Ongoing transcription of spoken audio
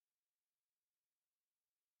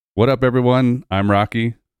What up, everyone? I'm Rocke.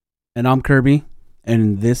 And I'm Kirby,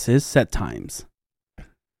 and this is Set Times.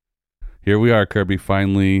 Here we are, Kirby,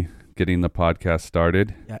 finally getting the podcast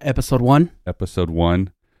started. Yeah, episode 1. Episode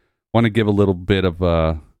 1. Want to give a little bit of,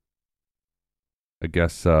 what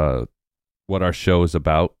our show is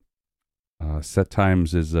about. Set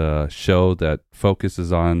Times is a show that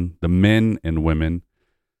focuses on the men and women,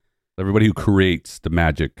 everybody who creates the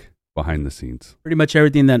magic behind the scenes. Pretty much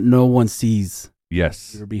everything that no one sees.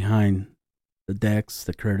 Yes. You're behind the decks,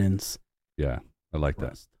 the curtains. Yeah, I like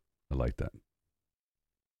that. I like that.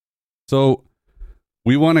 So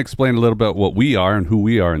we want to explain a little bit what we are and who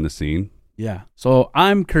we are in the scene. Yeah. So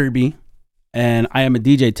I'm Kirby, and I am a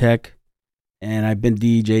DJ tech, and I've been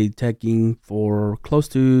DJ teching for close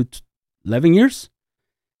to 11 years.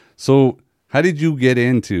 So how did you get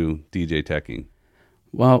into DJ teching?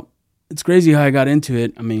 Well, it's crazy how I got into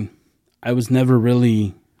it. I mean, I was never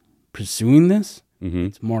really pursuing this. Mm-hmm.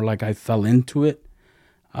 It's more like I fell into it.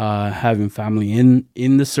 Having family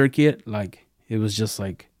in the circuit, like it was just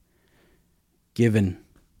like given,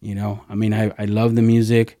 you know. I mean, I love the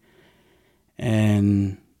music,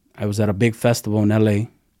 and I was at a big festival in LA,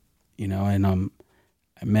 you know, and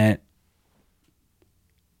I met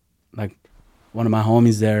like one of my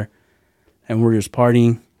homies there, and we were just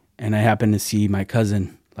partying, and I happened to see my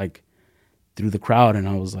cousin like through the crowd, and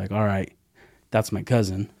I was like, all right, that's my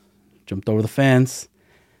cousin. Jumped over the fence,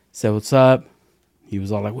 said what's up. He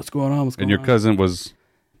was all like, what's going on? And your cousin was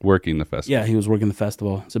working the festival? Yeah, he was working the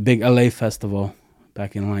festival. It's a big LA festival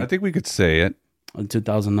back in I think we could say it. In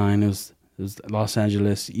 2009. It was Los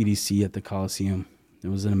Angeles EDC at the Coliseum. It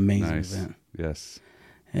was an amazing event. Yes.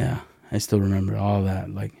 Yeah, I still remember all that.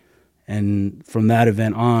 And from that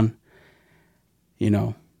event on, you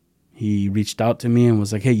know, he reached out to me and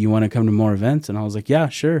was like, hey, you want to come to more events? And I was like, yeah,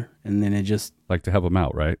 sure. And then it just... Like to help him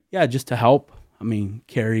out, right? Yeah, just to help. I mean,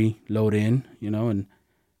 carry, load in, you know, and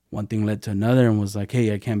one thing led to another and was like,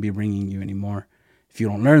 hey, I can't be bringing you anymore if you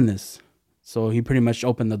don't learn this. So he pretty much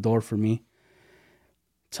opened the door for me,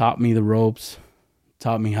 taught me the ropes,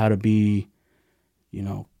 taught me how to be, you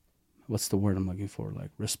know, what's the word I'm looking for? Like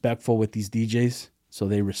respectful with these DJs so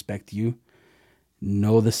they respect you,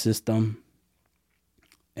 know the system,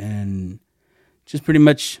 and just pretty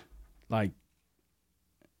much like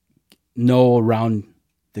know around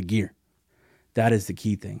the gear. That is the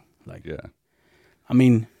key thing. Like, yeah. I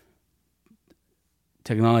mean,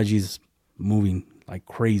 technology is moving like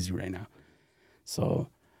crazy right now. So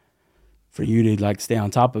for you to like stay on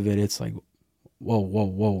top of it, it's like,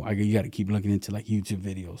 whoa. You got to keep looking into like YouTube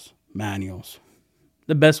videos, manuals.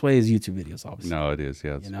 The best way is YouTube videos, obviously. No, it is.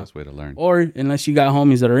 Yeah, it's the best way to learn. Or unless you got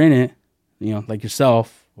homies that are in it, you know, like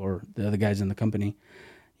yourself or the other guys in the company,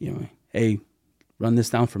 you know, hey, run this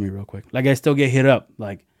down for me real quick. Like I still get hit up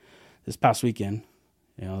like this past weekend,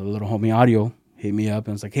 you know, the little homie Audio hit me up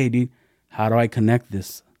and was like, hey, dude, how do I connect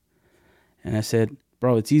this? And I said,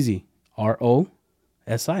 bro, it's easy.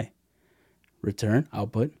 ROSI. Return,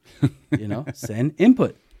 output, you know, send,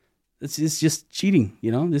 input. It's just cheating,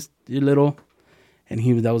 you know, just your little...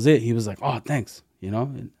 And that was it. He was like, oh, thanks, you know.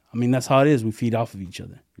 And, I mean, that's how it is. We feed off of each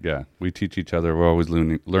other. Yeah, we teach each other. We're always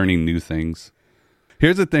learning new things.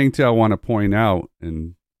 Here's the thing, too, I want to point out,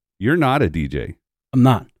 and you're not a DJ. I'm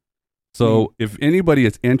not. So if anybody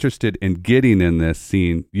is interested in getting in this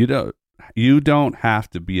scene, you don't have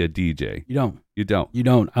to be a DJ. You don't. You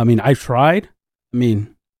don't. I mean, I tried. I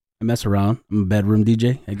mean, I mess around. I'm a bedroom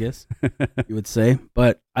DJ, I guess you would say.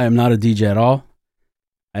 But I am not a DJ at all.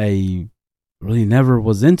 I really never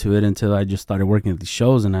was into it until I just started working at these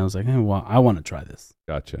shows, and I was like, hey, well, I want to try this.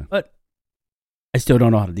 Gotcha. But I still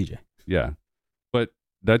don't know how to DJ. Yeah. But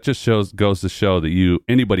that just goes to show that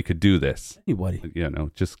anybody could do this. Anybody. You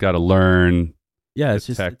know, just got to learn. Yeah, it's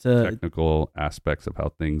just technical aspects of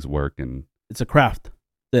how things work, and it's a craft.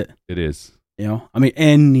 It is. You know, I mean,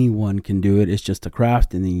 anyone can do it. It's just a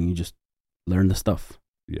craft, and then you just learn the stuff.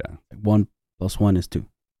 Yeah. 1 + 1 is 2.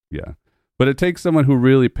 Yeah. But it takes someone who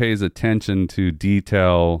really pays attention to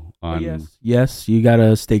detail on... Yes, you got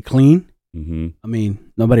to stay clean. Mm-hmm. I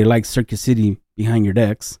mean, nobody likes Circuit City behind your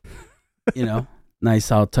decks. You know,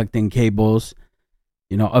 nice all tucked in cables.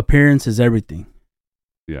 You know, appearance is everything.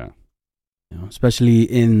 Yeah. You know, especially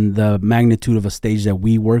in the magnitude of a stage that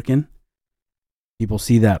we work in. People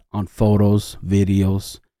see that on photos,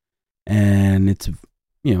 videos, and it's,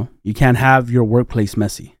 you know, you can't have your workplace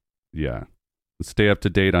messy. Yeah. Stay up to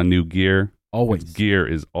date on new gear. Always. Gear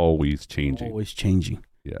is always changing. Always changing.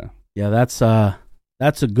 Yeah. Yeah, that's a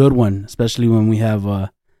good one, especially when we have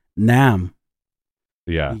NAMM.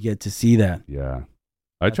 Yeah. You get to see that. Yeah.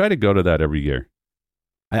 I try to go to that every year.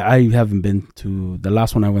 I haven't been to, the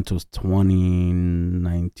last one I went to was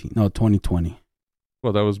 2020.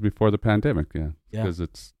 Well, that was before the pandemic, yeah. Yeah.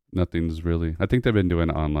 Because nothing's really, I think they've been doing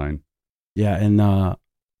it online. Yeah, and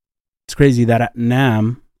it's crazy that at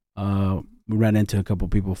NAM, we ran into a couple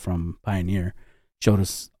people from Pioneer, showed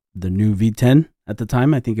us the new V10 at the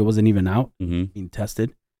time. I think it wasn't even out, being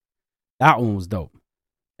tested. That one was dope.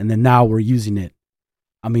 And then now we're using it.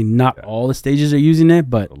 I mean, not all the stages are using it,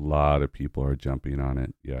 but a lot of people are jumping on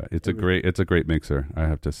it. Yeah, it's a great mixer, I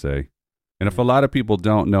have to say. And if a lot of people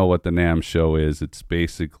don't know what the NAMM show is, it's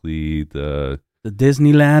basically the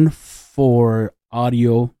Disneyland for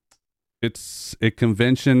audio. It's a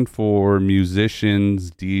convention for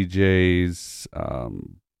musicians, DJs,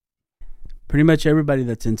 pretty much everybody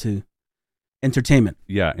that's into entertainment.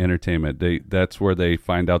 Yeah, entertainment. That's where they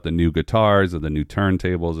find out the new guitars or the new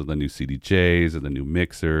turntables or the new CDJs or the new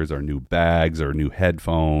mixers or new bags or new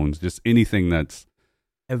headphones, just anything that's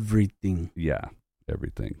everything. Yeah,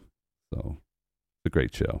 everything. So it's a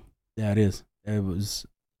great show. Yeah, it is. I was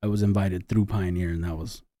invited through Pioneer, and that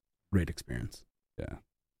was a great experience. Yeah.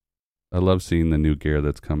 I love seeing the new gear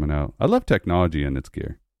that's coming out. I love technology in its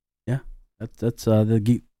gear. Yeah. That's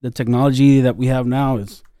the technology that we have now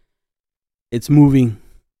it's moving,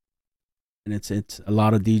 and it's a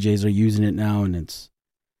lot of DJs are using it now, and it's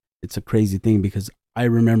a crazy thing because I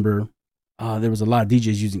remember there was a lot of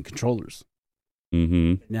DJs using controllers.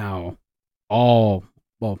 Now all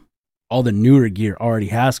the newer gear already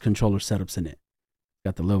has controller setups in it.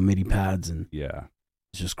 Got the little MIDI pads, and yeah,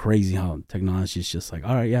 it's just crazy how technology is just like,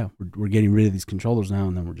 all right, yeah, we're getting rid of these controllers now,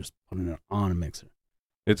 and then we're just putting it on a mixer.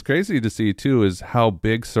 It's crazy to see too is how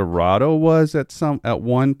big Serato was at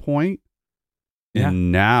one point. Yeah.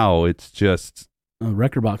 And now it's just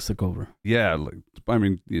Record Box took over. Yeah, I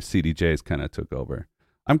mean, the CDJs kind of took over.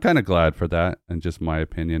 I'm kind of glad for that, and just my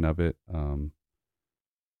opinion of it.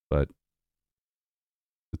 But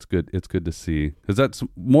it's good. It's good to see because that's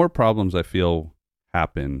more problems I feel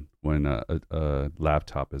happen when a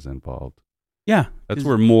laptop is involved. Yeah, that's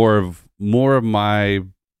where more of my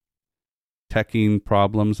teching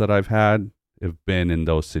problems that I've had have been in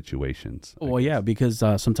those situations. Well, yeah, because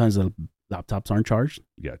sometimes the laptops aren't charged.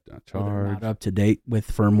 Yeah, not charged. They're not up to date with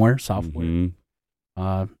firmware, software.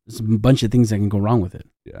 There's a bunch of things that can go wrong with it.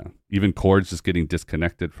 Yeah, even cords just getting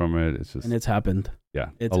disconnected from it. And it's happened.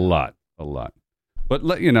 Yeah, a lot. But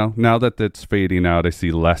now that it's fading out, I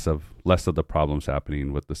see less of the problems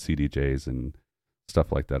happening with the CDJs and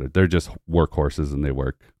stuff like that. They're just workhorses and they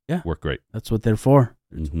work. Yeah, work great. That's what they're for.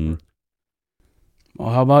 Well,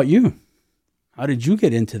 how about you? How did you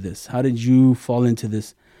get into this? How did you fall into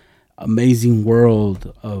this amazing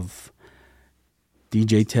world of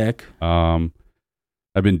DJ tech?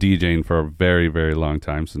 I've been DJing for a very, very long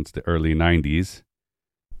time, since the early 90s.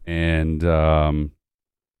 And I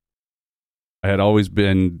had always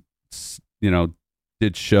been,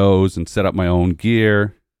 did shows and set up my own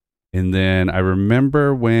gear. And then I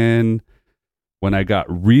remember when I got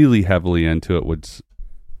really heavily into it with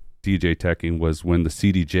DJ teching was when the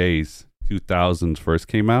CDJs 2000s first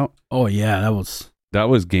came out. Oh, yeah, that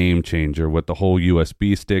was game changer with the whole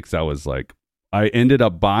USB sticks. That was like, I ended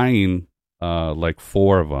up buying like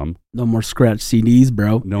 4 of them. No more scratch CDs,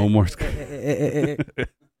 bro. No more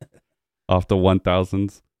off the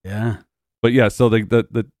 1000s. Yeah. But yeah, so the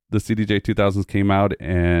CDJ 2000s came out,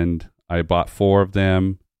 and I bought 4 of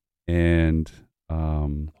them. And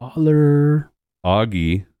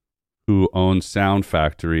Augie, who owns Sound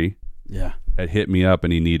Factory, had hit me up,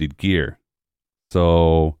 and he needed gear.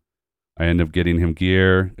 So I ended up getting him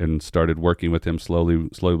gear and started working with him slowly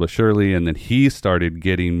but surely. And then he started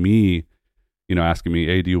getting me, asking me,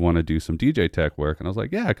 hey, do you want to do some DJ tech work? And I was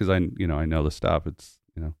like, yeah, because I know the stuff. It's,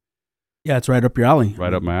 yeah, it's right up your alley.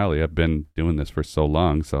 Right up my alley. I've been doing this for so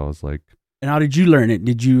long. So I was like. And how did you learn it?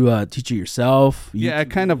 Did you teach it yourself? Yeah, I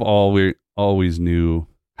kind of always knew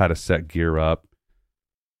how to set gear up.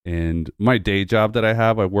 And my day job that I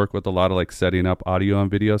have, I work with a lot of like setting up audio and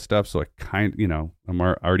video stuff. So I I'm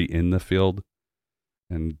already in the field,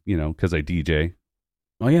 and because I DJ.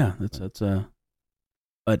 Oh yeah, that's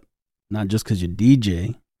but not just because you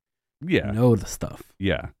DJ. Yeah, you know the stuff.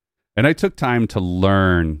 Yeah, and I took time to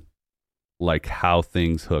learn like how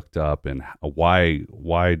things hooked up and why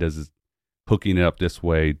does hooking it up this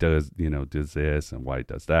way does this, and why it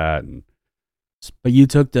does that. And but you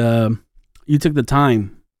took the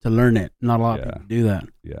time to learn it. Not a lot of people do that.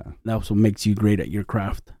 Yeah. That's what makes you great at your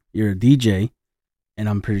craft. You're a DJ, and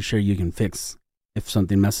I'm pretty sure you can fix, if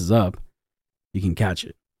something messes up, you can catch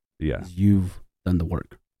it. Yeah. You've done the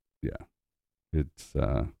work. Yeah. It's,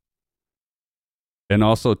 and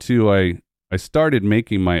also too, I started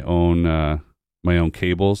making my own my own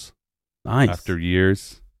cables Nice. after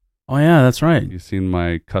years. Oh yeah, that's right. You've seen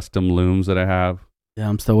my custom looms that I have. Yeah,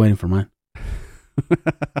 I'm still waiting for mine.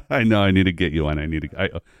 I know. I need to get you one. I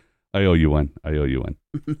owe you one. I owe you one.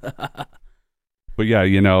 But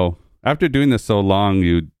yeah, after doing this so long,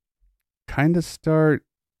 you kind of start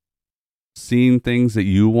seeing things that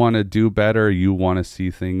you want to do better. You want to see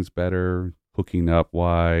things better, hooking up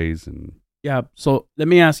wise, and Yeah. So let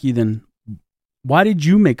me ask you then, why did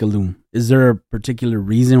you make a loom? Is there a particular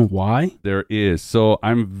reason why? there is. So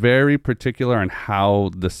I'm very particular on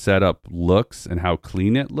how the setup looks and how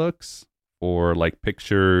clean it looks for like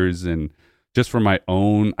pictures and just for my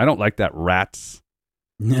own. I don't like that rat's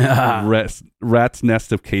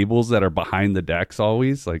nest of cables that are behind the decks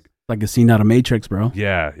always. Like a scene out of Matrix, bro.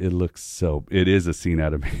 yeah, it is a scene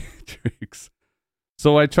out of Matrix.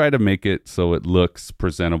 So I try to make it so it looks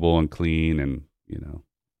presentable and clean and,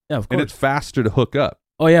 Yeah, of course. and it's faster to hook up.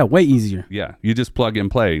 Oh yeah, way easier. Yeah, you just plug and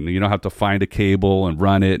play. You don't have to find a cable and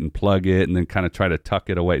run it and plug it and then kind of try to tuck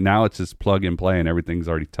it away. Now it's just plug and play and everything's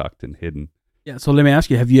already tucked and hidden. Yeah, so let me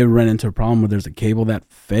ask you, have you ever run into a problem where there's a cable that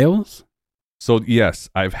fails? So yes,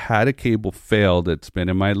 I've had a cable fail that's been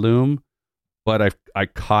in my loom, but I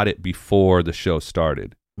caught it before the show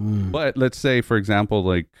started. But let's say, for example,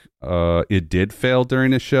 like it did fail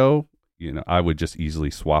during a show, I would just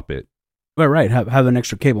easily swap it. Right. Have an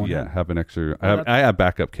extra cable. Yeah, have an extra. I have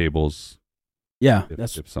backup cables. Yeah,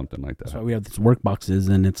 if something like that. That's why we have these work boxes,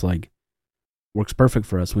 and it's like works perfect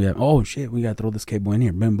for us. We have we gotta throw this cable in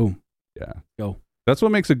here. Boom, boom. Yeah, go. That's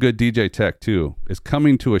what makes a good DJ tech too. Is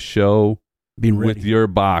coming to a show being ready with your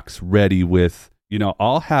box ready with.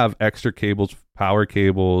 I'll have extra cables, power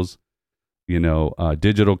cables,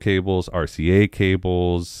 digital cables, RCA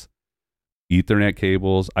cables, Ethernet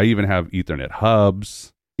cables. I even have Ethernet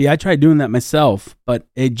hubs. Yeah, I tried doing that myself, but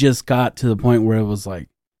it just got to the point where it was like,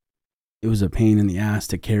 it was a pain in the ass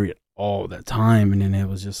to carry it all the time. And then it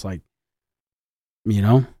was just like, we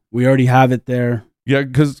already have it there. Yeah,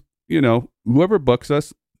 because, whoever books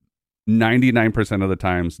us, 99% of the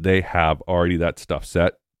times they have already that stuff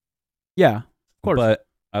set. Yeah, of course. But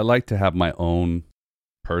I like to have my own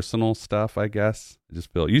personal stuff, I guess. I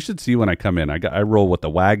just feel, you should see when I come in. I roll with the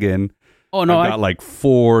wagon. Oh, no. I got like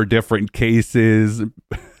 4 different cases.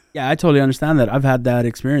 Yeah, I totally understand that. I've had that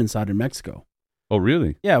experience out in Mexico. Oh,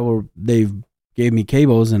 really? Yeah, where they gave me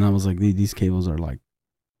cables, and I was like, these cables are like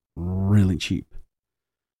really cheap.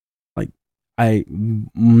 Like,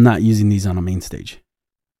 I'm not using these on a main stage.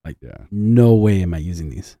 Like, no way am I using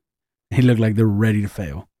these. They look like they're ready to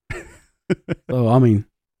fail. So, I mean,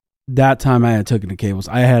 that time I had taken the cables.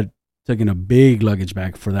 I had taken a big luggage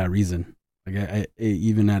bag for that reason. Like, I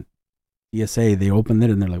even at ESA, they opened it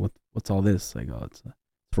and they're like, what's all this? Like, oh, it's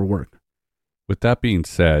for work. With that being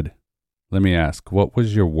said, let me ask, what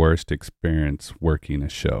was your worst experience working a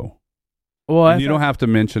show? Well, you don't have to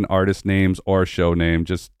mention artist names or show name,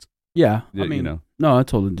 just I mean, no, it's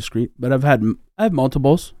totally discreet. But I have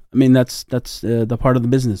multiples. I mean, that's the part of the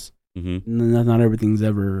business. Mm-hmm. Not everything's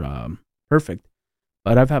ever perfect,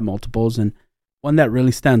 but I've had multiples, and one that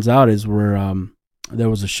really stands out is where there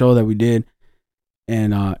was a show that we did,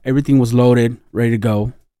 and everything was loaded, ready to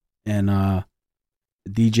go, and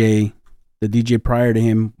the DJ prior to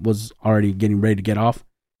him was already getting ready to get off,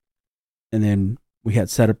 and then we had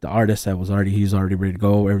set up the artist that he's already ready to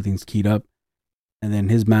go, everything's keyed up, and then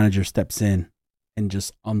his manager steps in and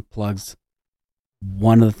just unplugs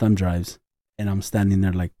one of the thumb drives, and I'm standing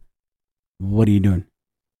there like, what are you doing?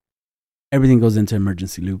 Everything goes into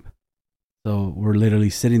emergency loop. So we're literally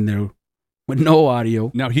sitting there with no audio.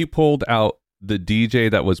 Now, he pulled out the DJ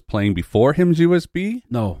that was playing before him's USB?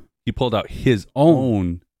 No. He pulled out his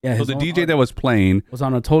own. Yeah, so the DJ that was playing was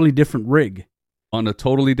on a totally different rig. On a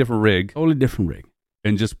totally different rig. Totally different rig.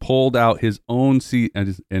 And just pulled out his own seat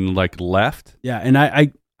and like left. Yeah, and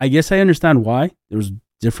I guess I understand why. There was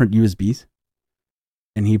different USBs.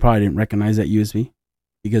 And he probably didn't recognize that USB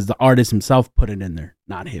because the artist himself put it in there,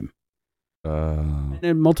 not him. And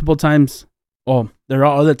then multiple times, there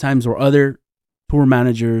are other times where other tour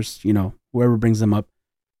managers, whoever brings them up,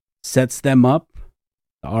 sets them up.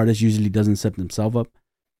 The artist usually doesn't set themselves up.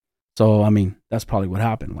 So, I mean, that's probably what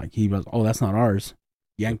happened. Like, he was, that's not ours.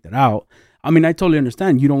 Yanked it out. I mean, I totally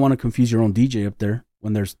understand. You don't want to confuse your own DJ up there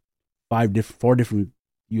when there's 4 different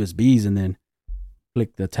USBs and then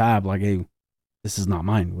click the tab like, hey, this is not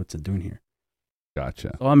mine. What's it doing here?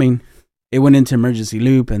 Gotcha. So, I mean, it went into emergency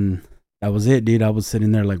loop and that was it, dude. I was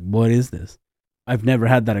sitting there like, what is this? I've never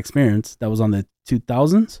had that experience. That was on the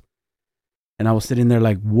 2000s. And I was sitting there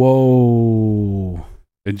like, whoa.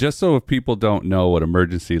 And just so if people don't know what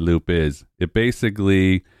emergency loop is, it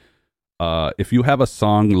basically if you have a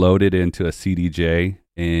song loaded into a CDJ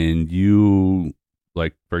and you,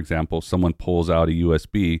 like, for example, someone pulls out a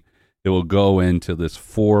USB, it will go into this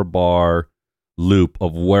 4-bar loop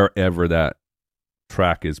of wherever that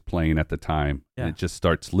track is playing at the time. Yeah. And it just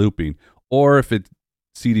starts looping. Or if it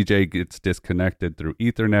CDJ gets disconnected through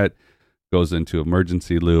Ethernet, goes into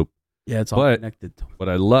emergency loop. Yeah, it's all connected. What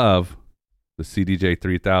I love, the CDJ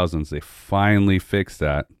 3000s, they finally fixed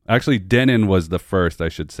that. Actually, Denon was the first, I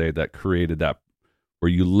should say, that created that, where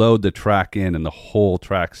you load the track in and the whole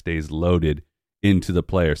track stays loaded into the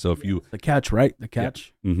player. So if you... The catch, right? The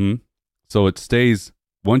catch. Yeah. Mm-hmm. So it stays,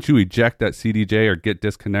 once you eject that CDJ or get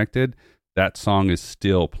disconnected, that song is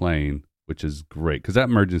still playing, which is great. Because that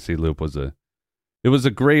emergency loop was a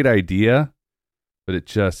great idea, but it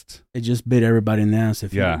just bit everybody in the ass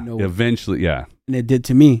if you didn't know eventually, yeah. And it did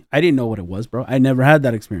to me. I didn't know what it was, bro. I never had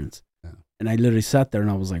that experience. Yeah. And I literally sat there and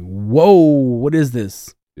I was like, whoa, what is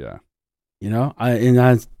this? Yeah. You know,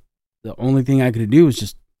 the only thing I could do was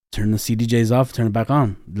just turn the CDJs off, turn it back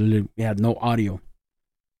on. Literally, we had no audio.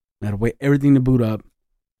 I had to wait everything to boot up.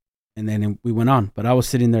 And then we went on. But I was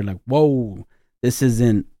sitting there like, whoa, this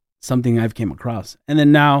isn't something I've came across. And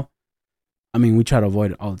then now, I mean, we try to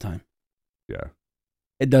avoid it all the time. Yeah.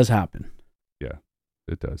 It does happen. Yeah,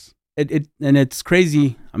 it does. And it's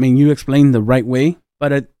crazy. I mean, you explained the right way,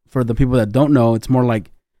 but for the people that don't know, it's more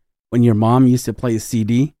like when your mom used to play a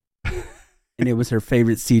CD and it was her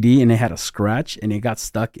favorite CD and it had a scratch and it got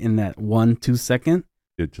stuck in that 1-2 second.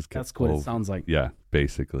 It just That's what it sounds like. Yeah,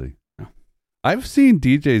 basically. Yeah. I've seen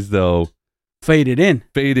DJs, though, fade it in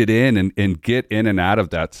and get in and out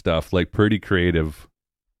of that stuff, like pretty creative.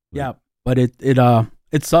 Yeah, but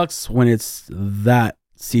it sucks when it's that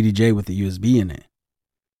CDJ with the USB in it.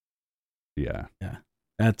 Yeah. Yeah.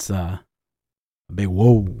 That's a big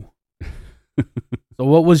whoa. So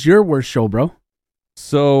what was your worst show, bro?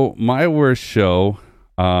 So my worst show,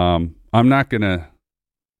 I'm not going to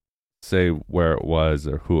say where it was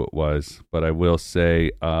or who it was, but I will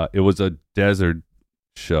say it was a desert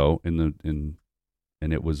show and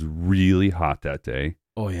it was really hot that day.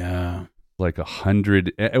 Oh yeah. Like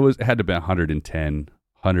 100, it had to be 110,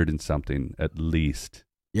 100 and something at least.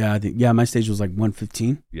 Yeah, I think my stage was like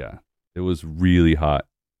 115. Yeah. It was really hot.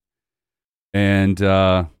 And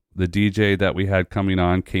the DJ that we had coming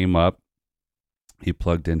on came up. He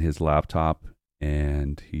plugged in his laptop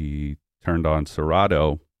and he turned on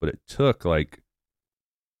Serato, but it took like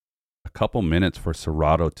a couple minutes for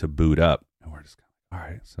Serato to boot up. And we're just kind of, all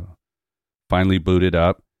right. So finally booted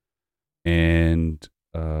up and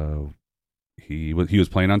he was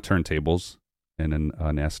playing on turntables and an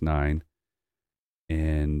S9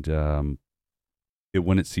 and it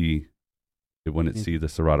wouldn't see the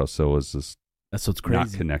Serato, so it was just that's what's crazy.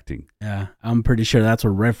 Not connecting. Yeah, I'm pretty sure that's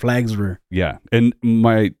where red flags were. Yeah, and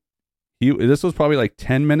this was probably like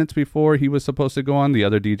 10 minutes before he was supposed to go on. The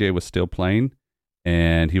other DJ was still playing,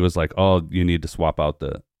 and he was like, "Oh, you need to swap out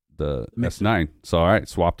the S9." So all right,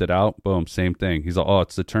 swapped it out. Boom, same thing. He's like, "Oh,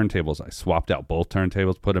 it's the turntables." I swapped out both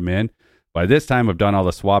turntables, put them in. By this time, I've done all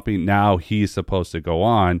the swapping. Now he's supposed to go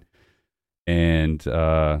on, and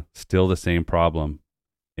still the same problem.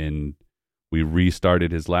 And we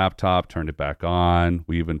restarted his laptop, turned it back on.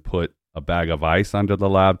 We even put a bag of ice under the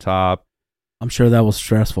laptop. I'm sure that was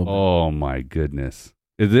stressful. Oh, my goodness.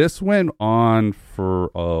 This went on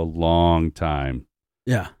for a long time.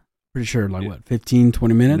 Yeah. Pretty sure, like what, 15,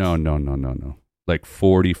 20 minutes? No. Like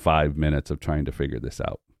 45 minutes of trying to figure this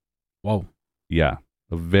out. Whoa. Yeah.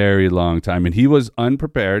 A very long time. And he was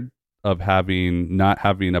unprepared of not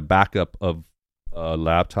having a backup of a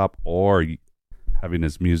laptop or having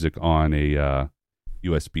his music on a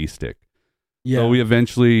USB stick. Yeah. So we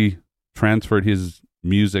eventually transferred his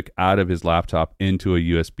music out of his laptop into a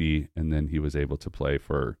USB, and then he was able to play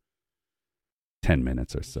for 10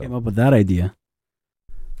 minutes or so. Came up with that idea?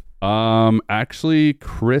 Actually,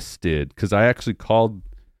 Chris did, because I actually called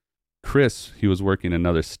Chris. He was working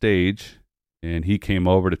another stage, and he came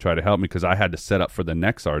over to try to help me because I had to set up for the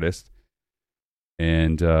next artist.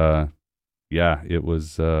 And yeah, it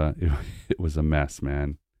was it was a mess,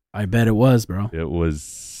 man. I bet it was, bro. It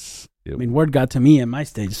was. I mean, word got to me at my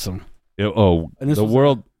stage, so. The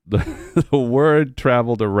word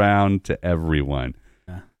traveled around to everyone.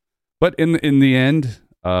 Yeah. But in the end,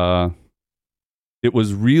 it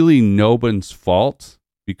was really no one's fault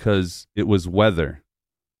because it was weather.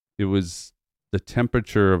 It was the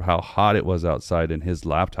temperature of how hot it was outside, and his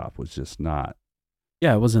laptop was just not.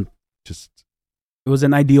 Yeah, it wasn't. It was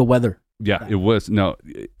an ideal weather. Yeah, it was. No,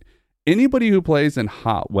 anybody who plays in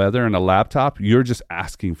hot weather and a laptop, you're just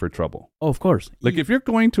asking for trouble. Oh, of course. Like if you're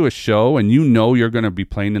going to a show and you know you're going to be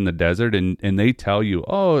playing in the desert and they tell you,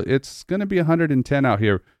 oh, it's going to be 110 out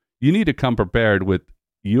here, you need to come prepared with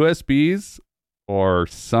USBs or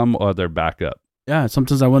some other backup. Yeah,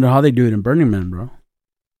 sometimes I wonder how they do it in Burning Man, bro.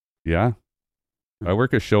 Yeah. I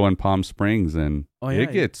work a show in Palm Springs and Oh, yeah.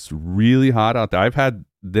 it gets really hot out there. I've had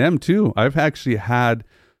them too. I've actually had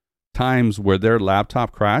times where their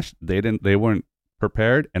laptop crashed. They weren't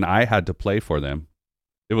prepared and I had to play for them.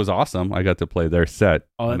 It was awesome. I got to play their set.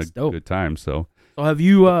 Oh, that's dope. Good time. So have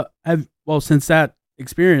you since that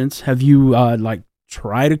experience, have you like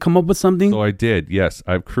try to come up with something? So I did. Yes.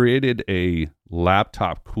 I've created a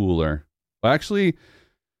laptop cooler. Well, actually,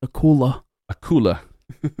 A cooler.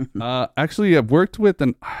 Actually, I've worked with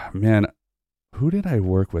who did I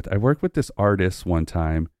work with? I worked with this artist one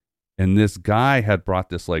time, and this guy had brought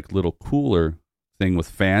this like little cooler thing with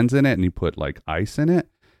fans in it, and he put like ice in it.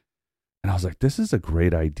 And I was like, this is a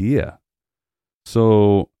great idea.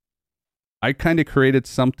 So I kind of created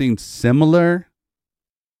something similar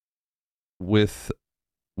with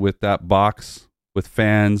that box with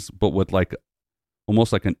fans, but with like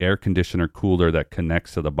almost like an air conditioner cooler that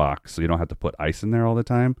connects to the box, so you don't have to put ice in there all the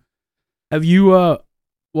time. Have you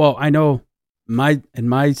well, I know in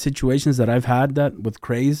my situations that I've had that with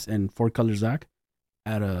Craze and Four Color Zach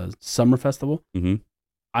at a summer festival,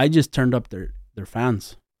 I just turned up their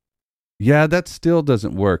fans. Yeah, that still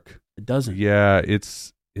doesn't work. It doesn't. Yeah,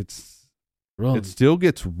 it's really? It still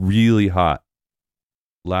gets really hot.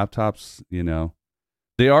 Laptops,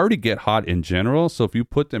 they already get hot in general. So if you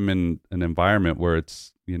put them in an environment where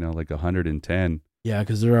it's, like 110. Yeah,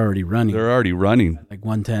 because they're already running. Like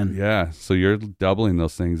 110. Yeah. So you're doubling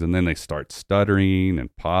those things and then they start stuttering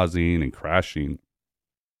and pausing and crashing.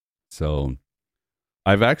 So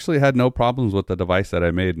I've actually had no problems with the device that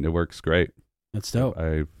I made and it works great. That's dope.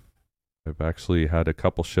 I've actually had a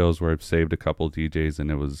couple shows where I've saved a couple DJs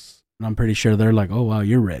and it was... And I'm pretty sure they're like, oh, wow,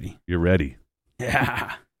 you're ready. You're ready.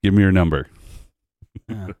 Yeah. Give me your number.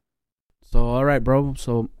 Yeah. So, all right, bro.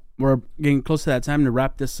 So we're getting close to that time to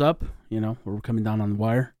wrap this up. We're coming down on the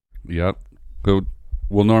wire. Yep.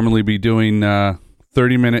 We'll normally be doing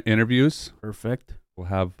 30-minute interviews. Perfect. We'll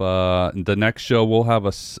have the next show. We'll have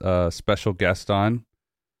a special guest on.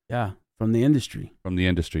 Yeah, from the industry. From the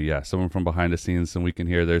industry, yeah. Someone from behind the scenes, and we can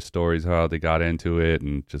hear their stories, how they got into it,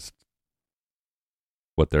 and just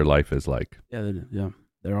what their life is like. Yeah.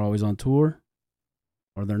 They're always on tour,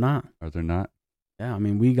 or they're not. Yeah, I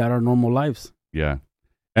mean, we got our normal lives. Yeah.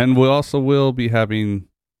 And we also will be having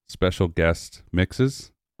special guest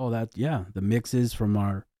mixes. Oh, the mixes from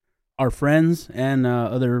our friends and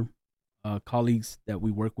other colleagues that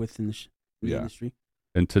we work with in the industry.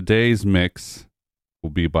 And today's mix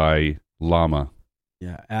will be by Llama.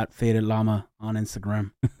 Yeah, at Faded Llama on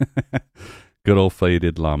Instagram. Good old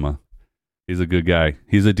Faded Llama. He's a good guy.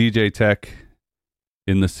 He's a DJ tech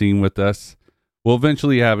in the scene with us. We'll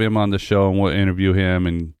eventually have him on the show and we'll interview him.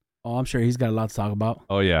 And oh, I'm sure he's got a lot to talk about.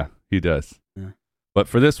 Oh, yeah, he does. Yeah. But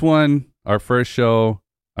for this one, our first show,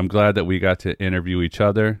 I'm glad that we got to interview each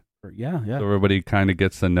other. Yeah. So everybody kind of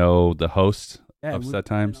gets to know the host of Set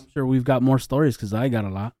Times. I'm sure we've got more stories because I got a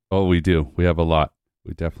lot. Oh, we do. We have a lot.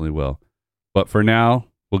 We definitely will. But for now,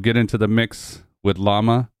 we'll get into the mix with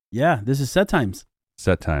Llama. Yeah, this is Set Times.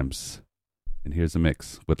 Set Times. And here's the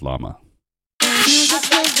mix with Llama. Music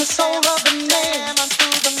is the soul of the man. Unto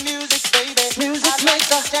the music, baby. Music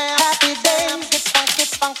makes a happy day.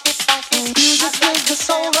 Funky. Music is the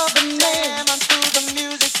soul of the man. Unto the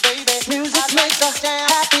music, baby. Music makes a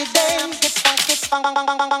happy day.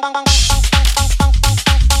 Funky.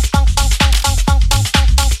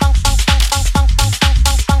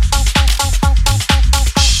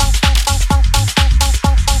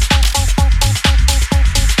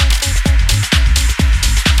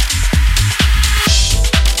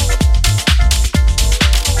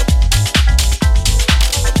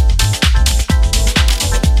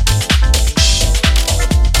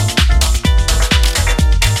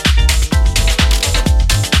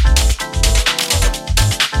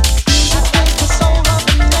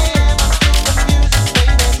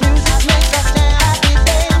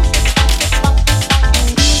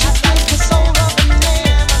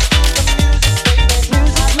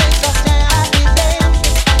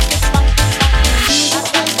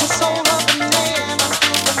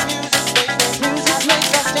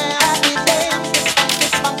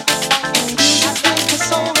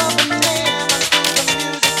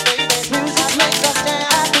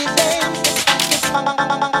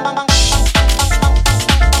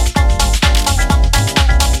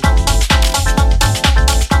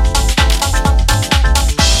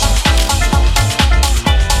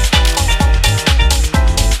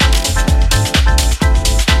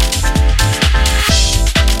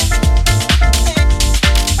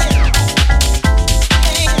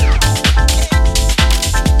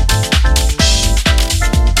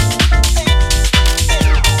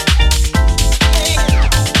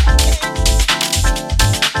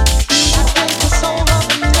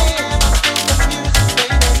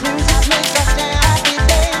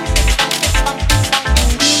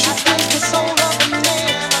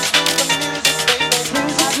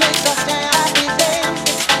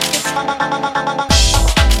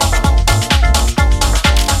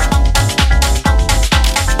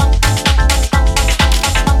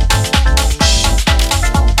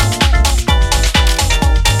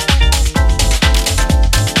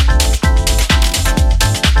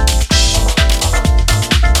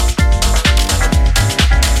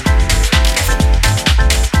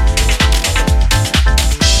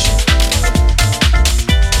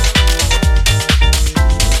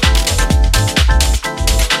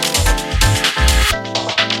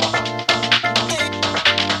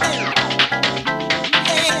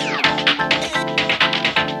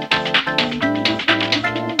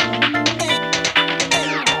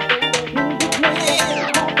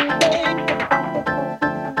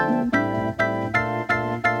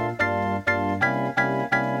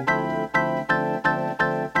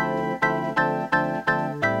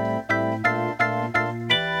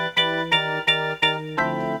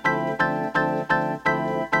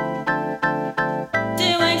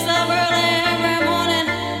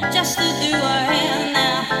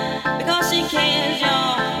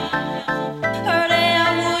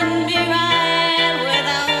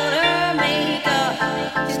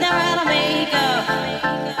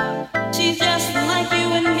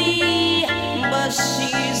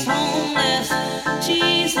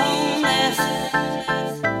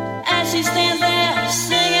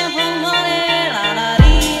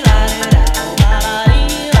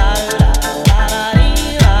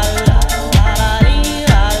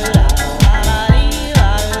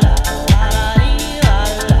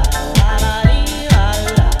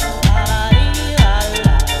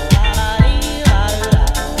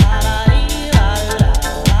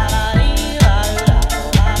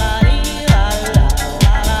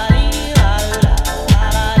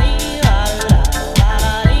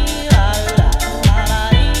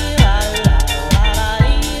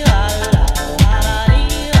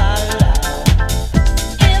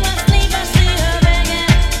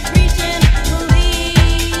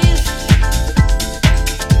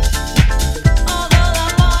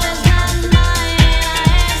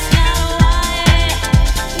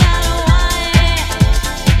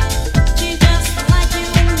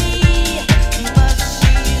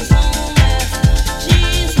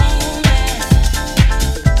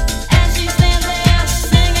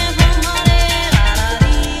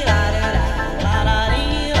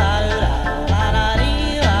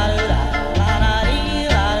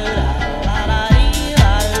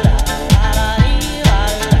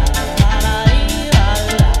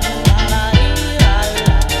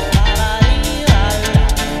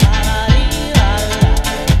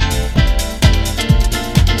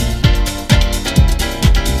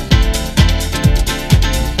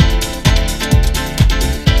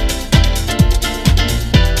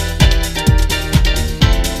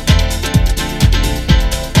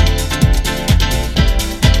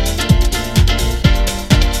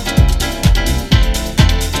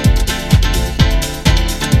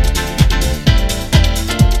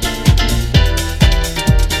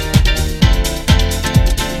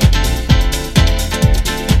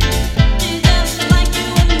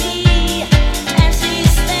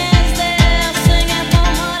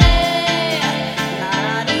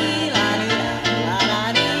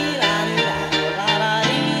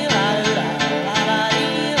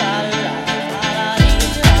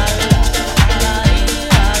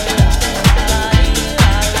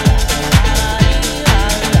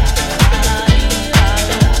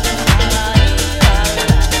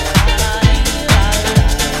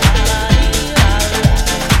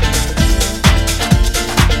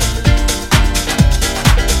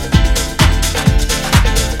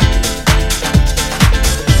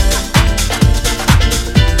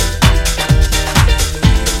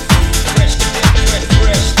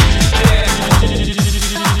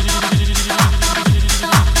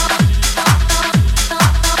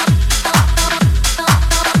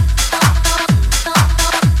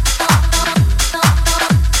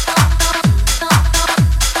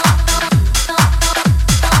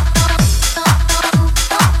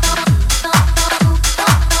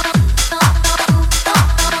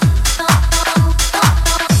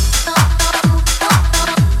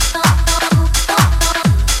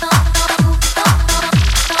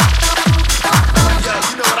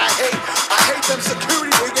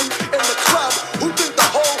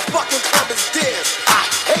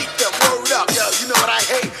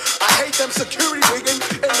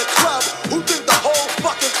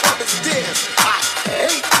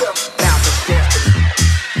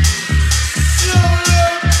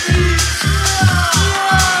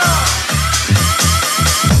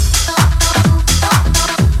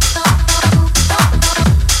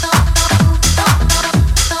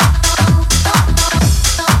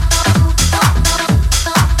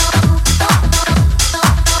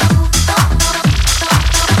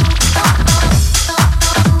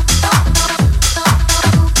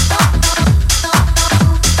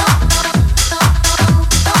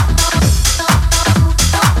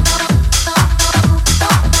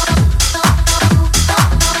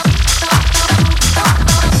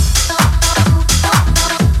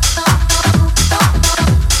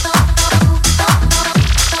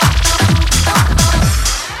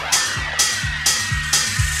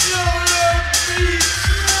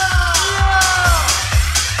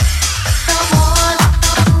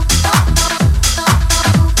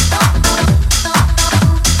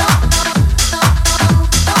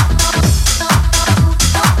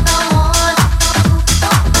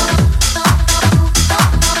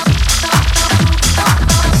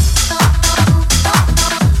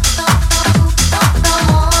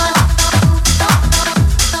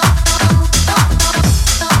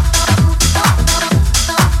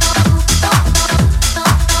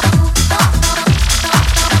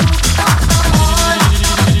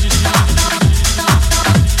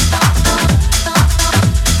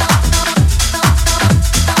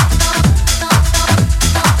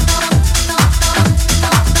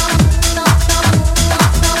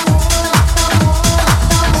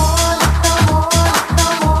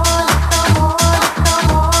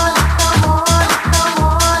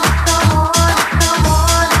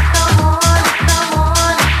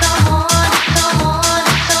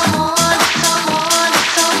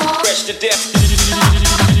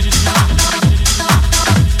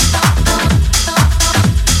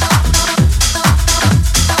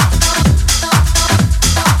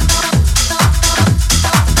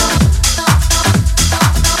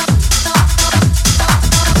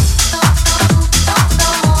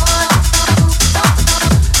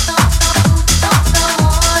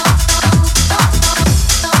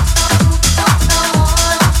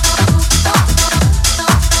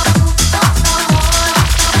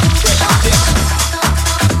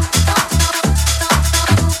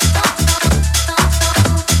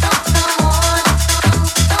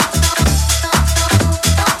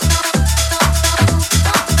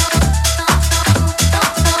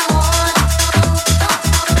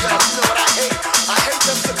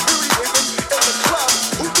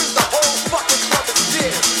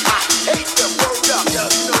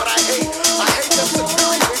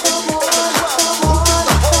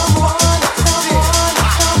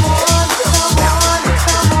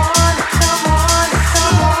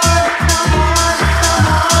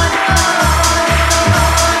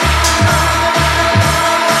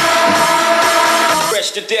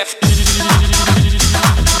 fresh to death.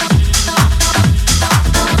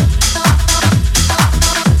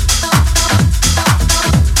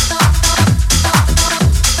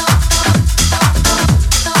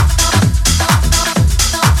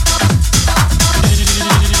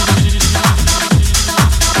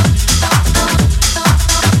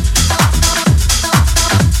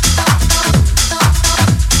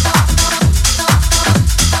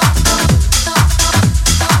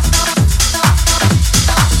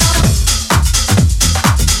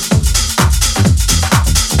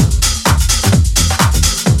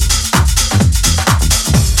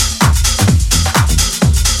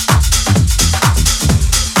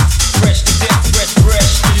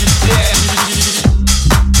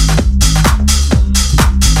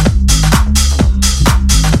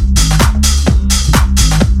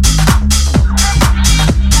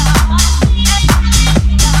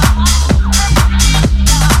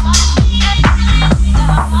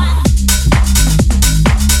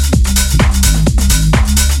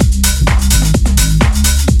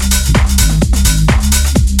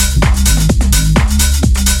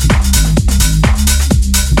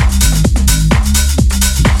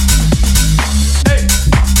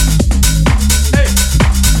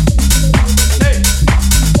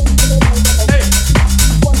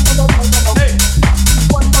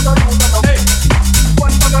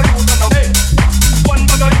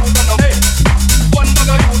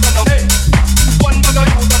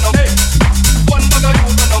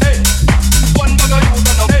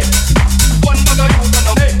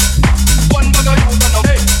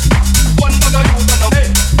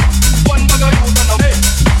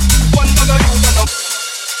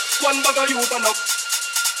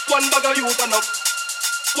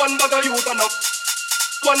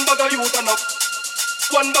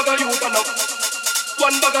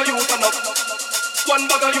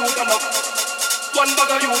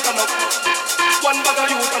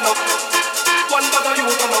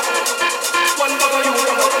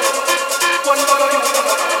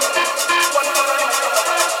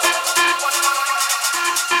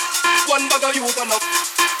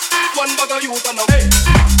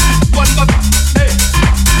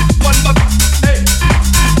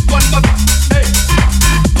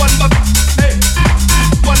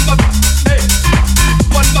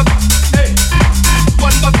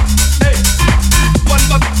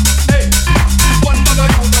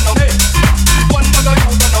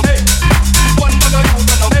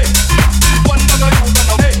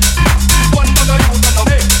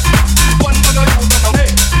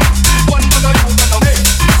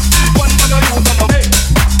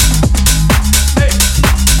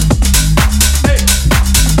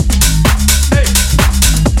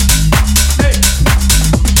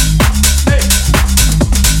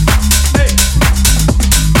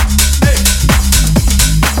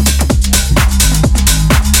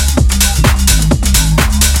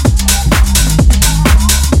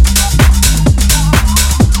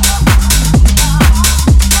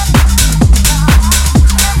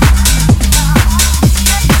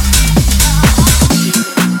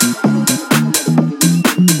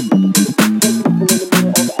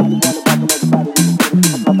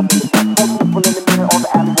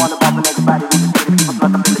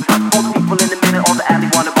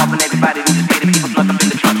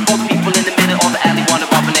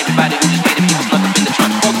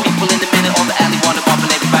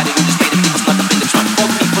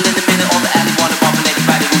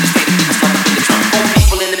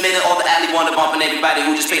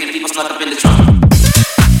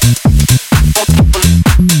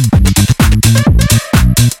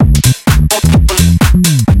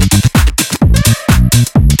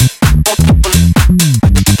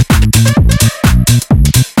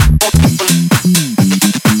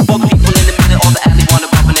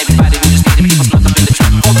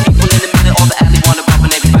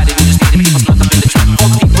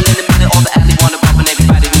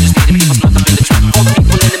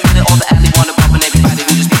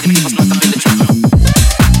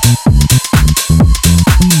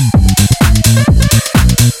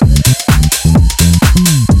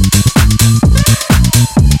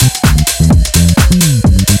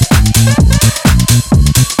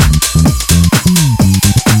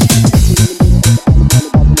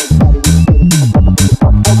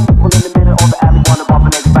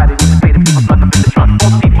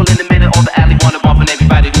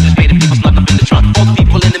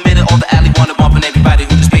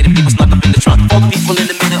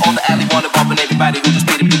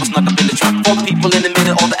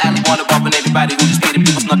 Everybody who just paid the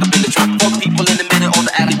people snuck up in the trunk.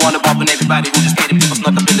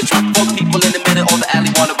 Four people in the middle of the alley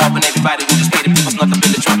wanna bump, and everybody who just paid the people snuck up in the trunk.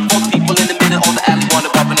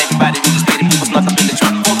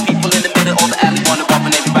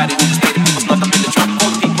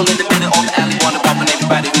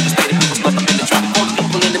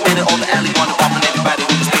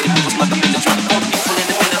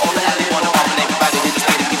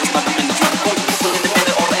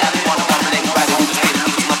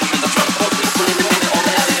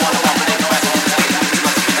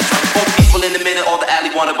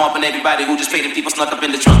 bump, and everybody who just paid the people snuck up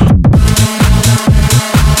in the trunk. All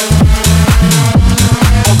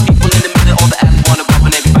the people in the middle of the alley wanna bump,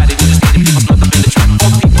 and everybody who just paid the people snuck up in the trunk. All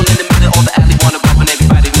the people in the middle of the alley wanna bump, and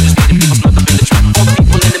everybody who just paid the people snuck up in the trunk. All the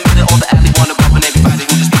people in the middle of the alley wanna bump, and everybody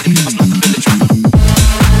who just paid the people snuck up in the trunk.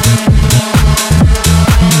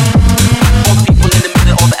 All the people in the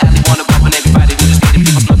middle of the alley wanna bump, and everybody who just paid the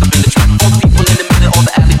people snuck up in the trunk. All the people in the middle of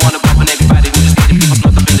the alley wanna bump, and everybody who just paid the people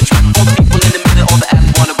snuck up in the trunk. All the people in the middle of the alley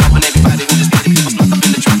wanna bump, and everybody who just paid the people snuck up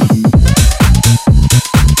in the trunk.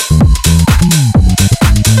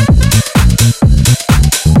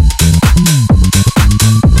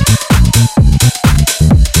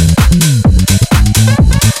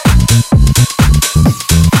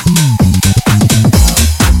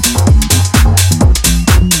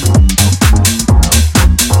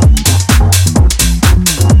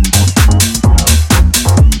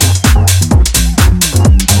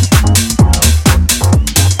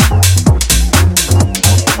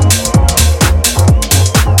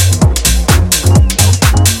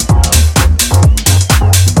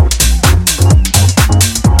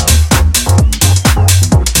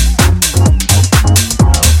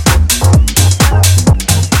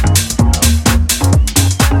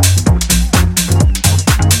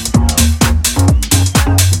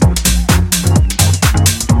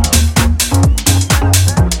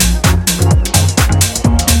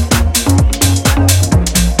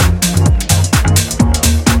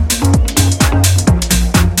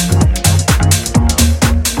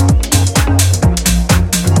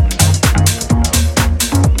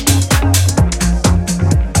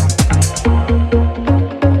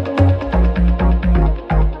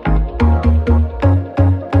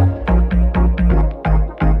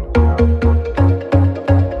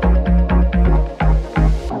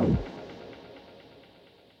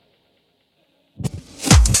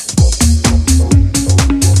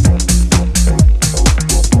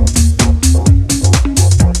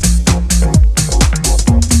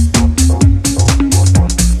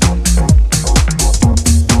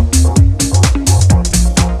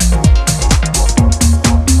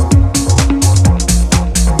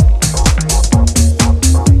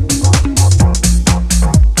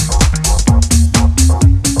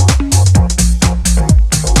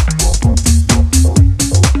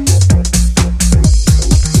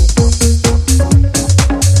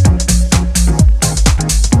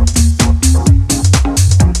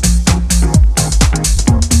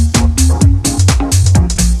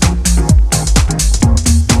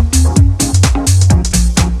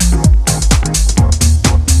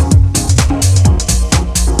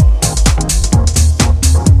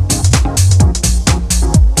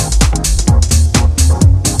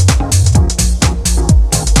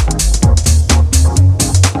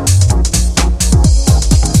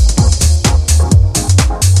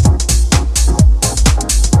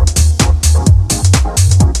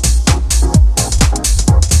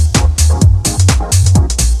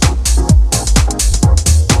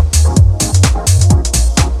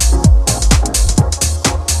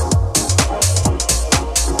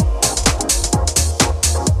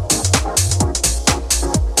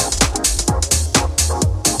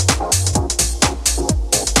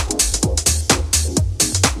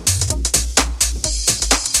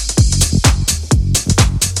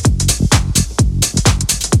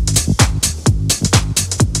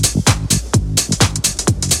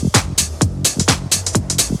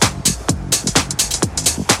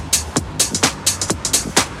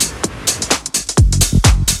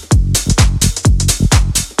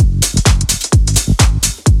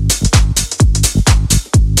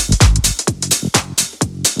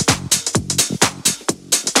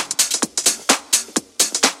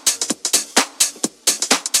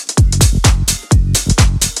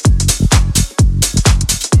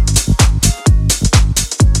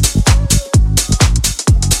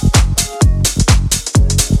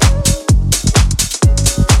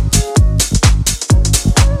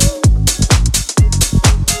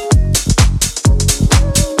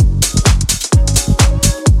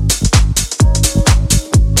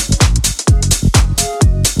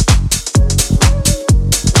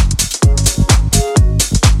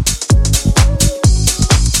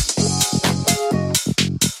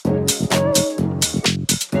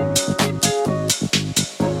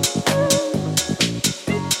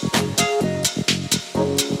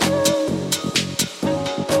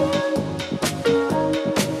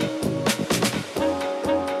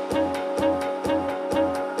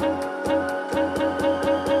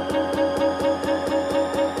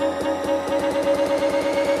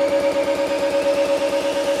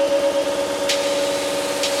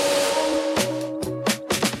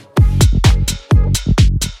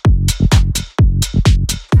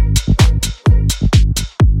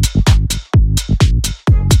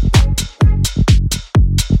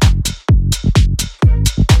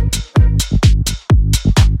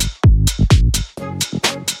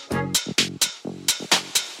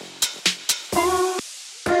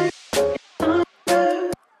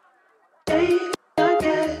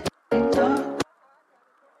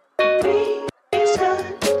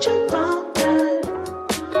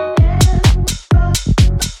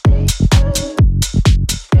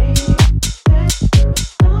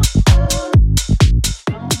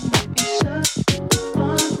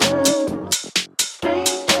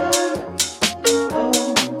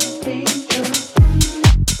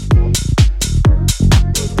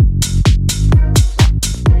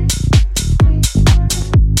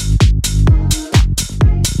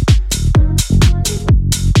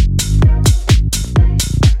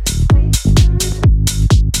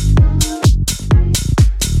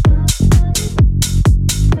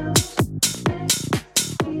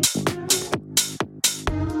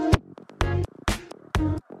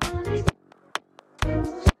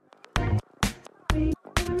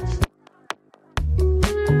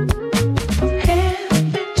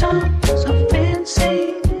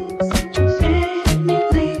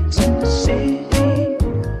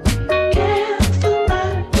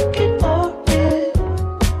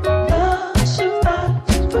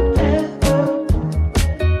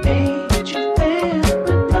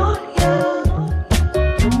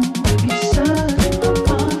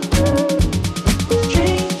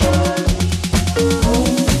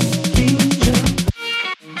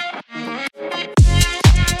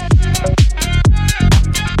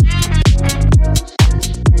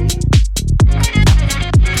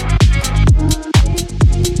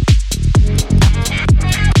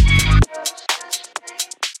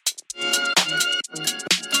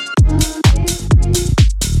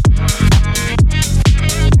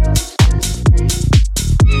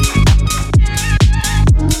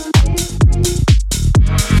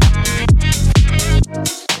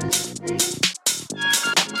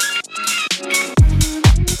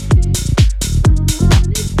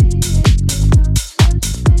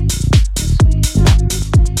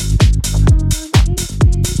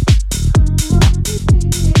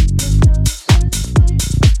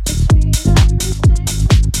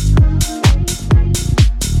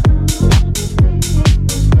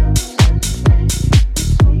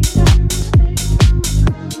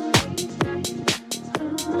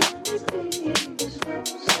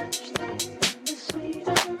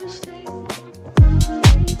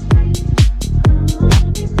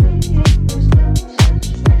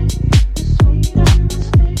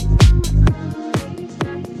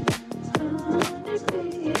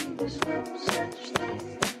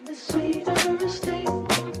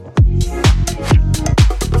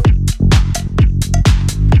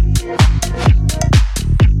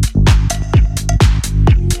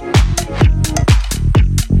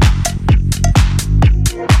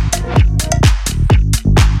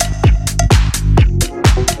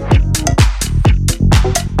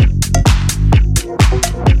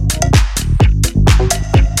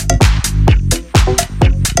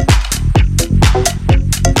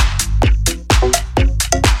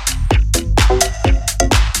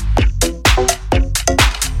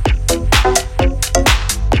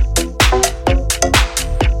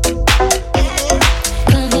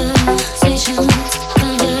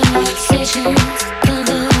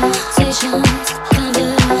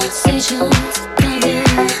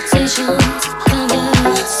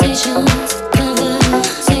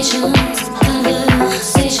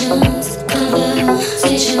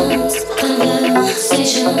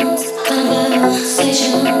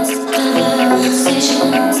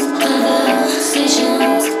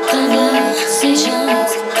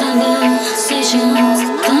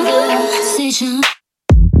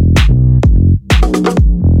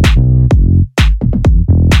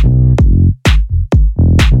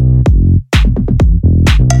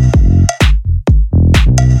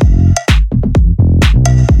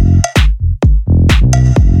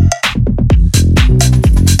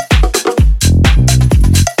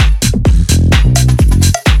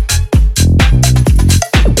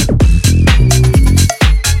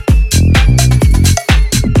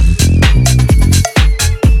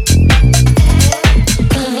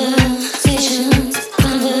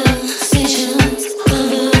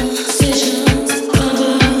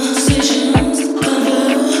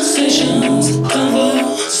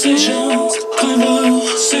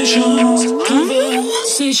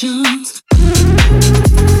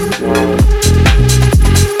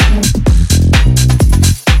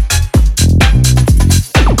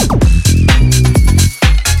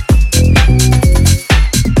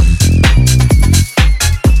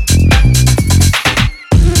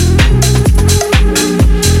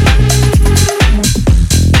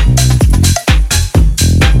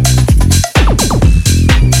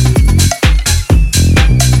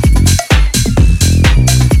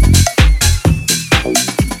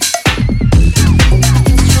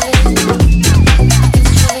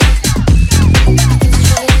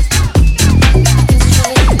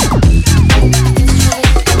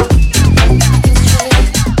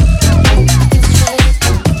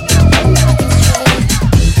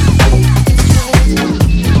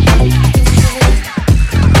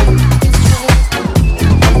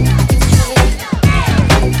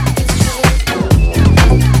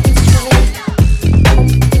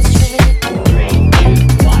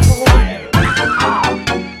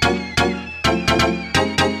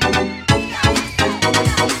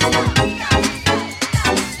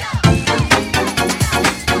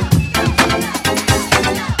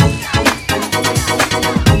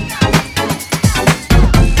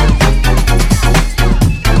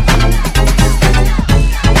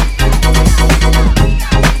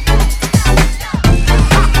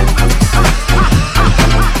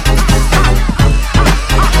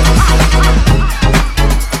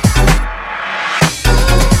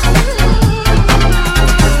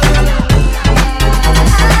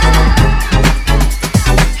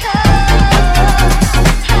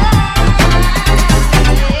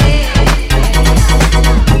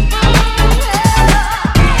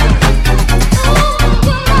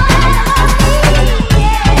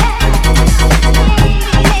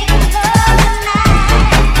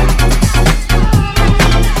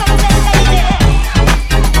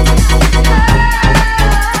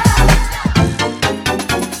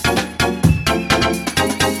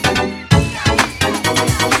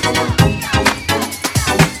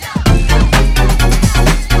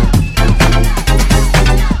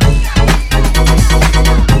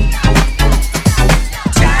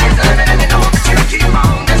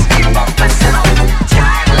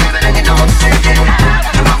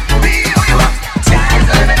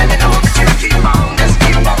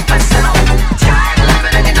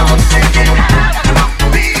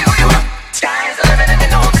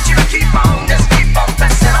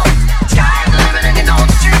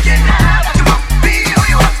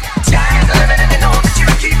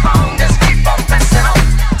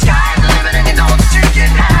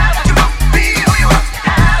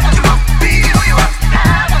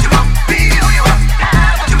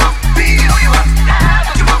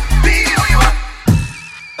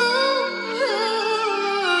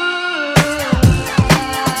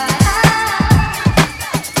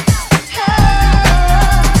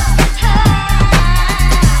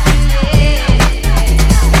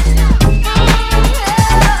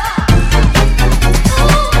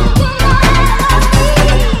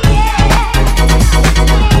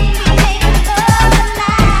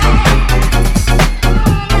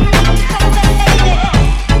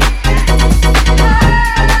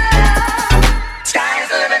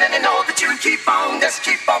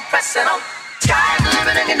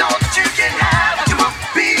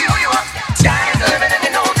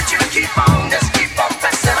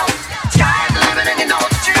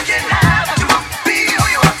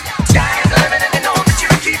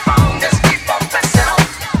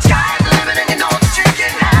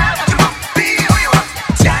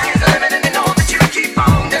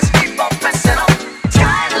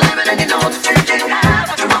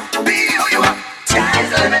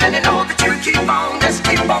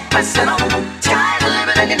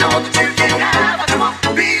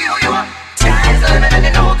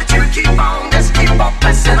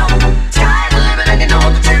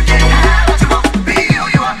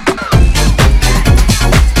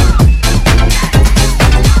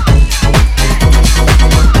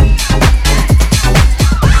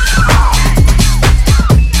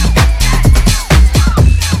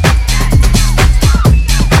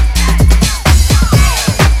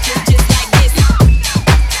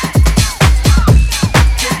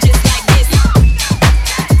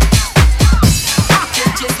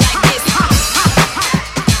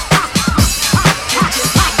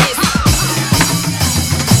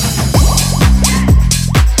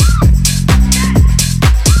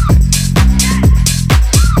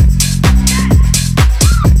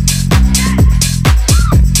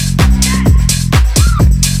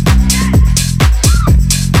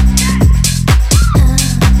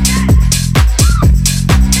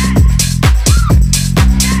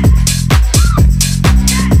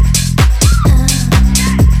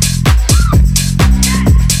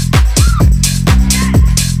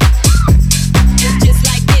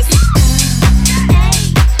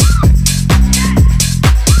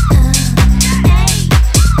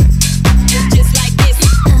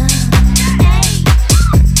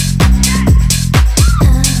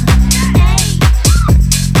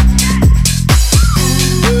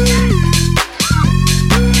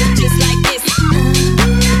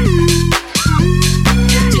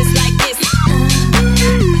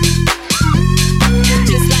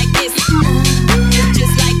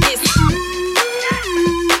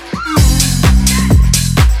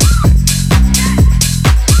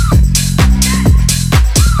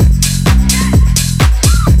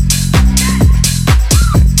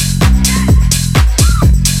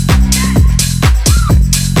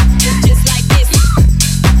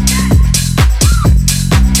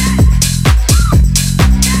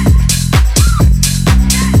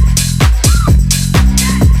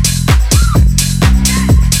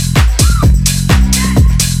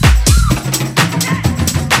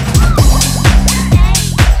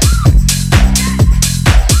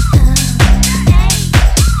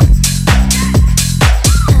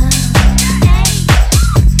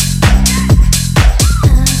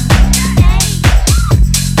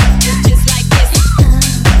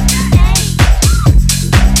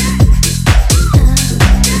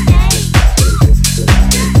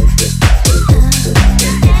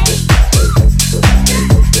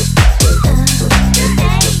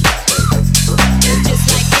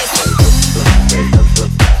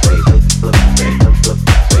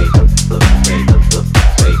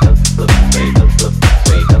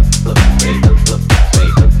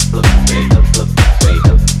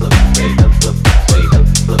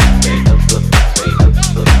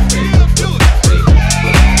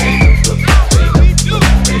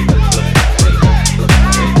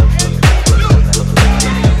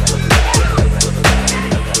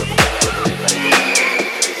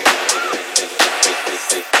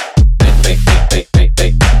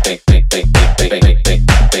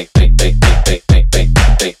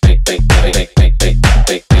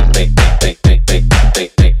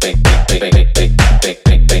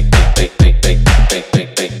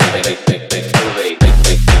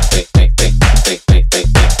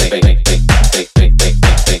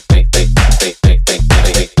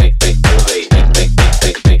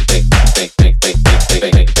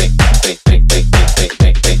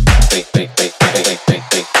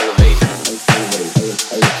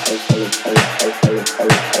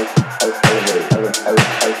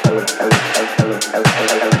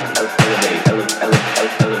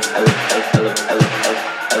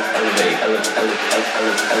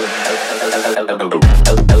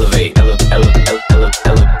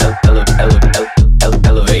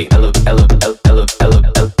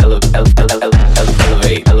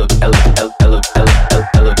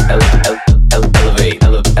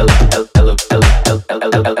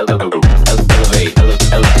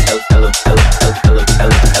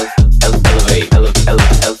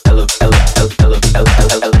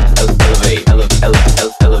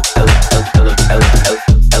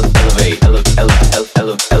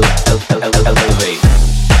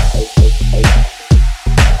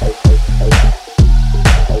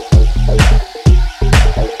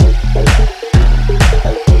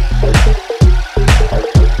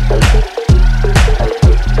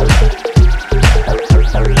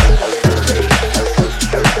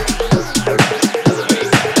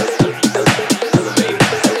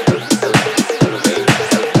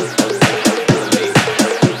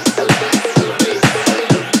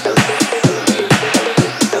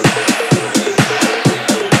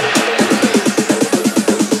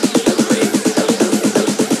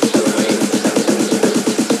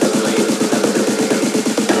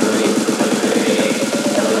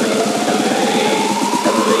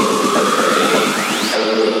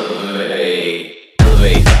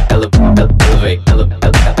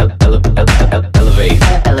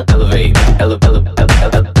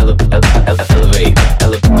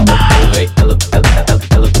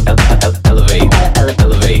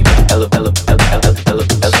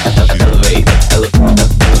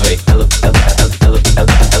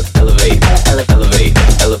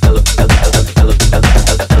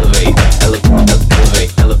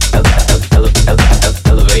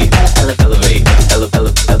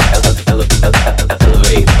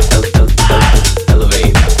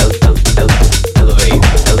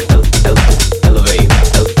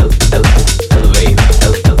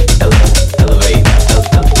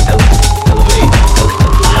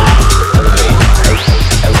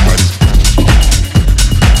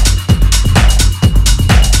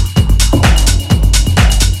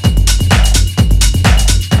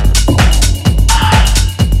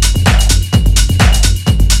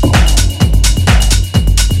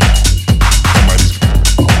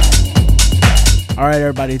 right,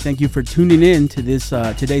 everybody. Thank you for tuning in to this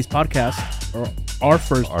today's podcast, or our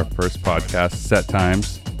first podcast, Set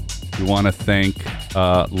Times. We want to thank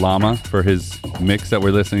Llama for his mix that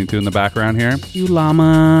we're listening to in the background here. You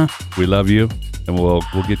Llama. We love you, and we'll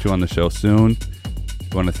get you on the show soon.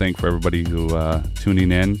 We want to thank for everybody who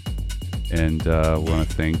tuning in, and we want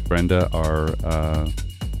to thank Brenda, our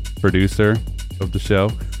producer of the show.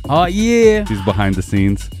 Oh yeah, she's behind the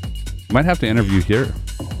scenes. Might have to interview here.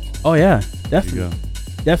 Oh yeah, definitely.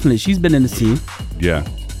 Definitely. She's been in the scene. Yeah.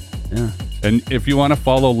 Yeah. And if you want to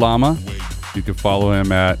follow Llama, you can follow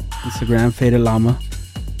him at Instagram, Faded Llama.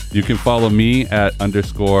 You can follow me at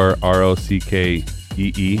 _ROCKEE.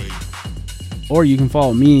 Or you can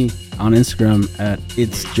follow me on Instagram at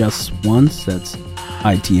It's Just Once. That's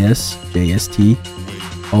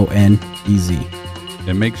ITSJSTONEZ.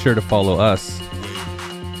 And make sure to follow us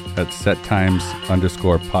at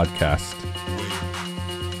settimes_podcast.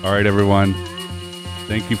 All right, everyone.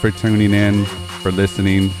 Thank you for tuning in, for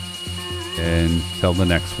listening, and till the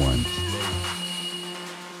next one.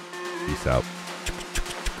 Peace out.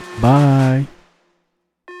 Bye.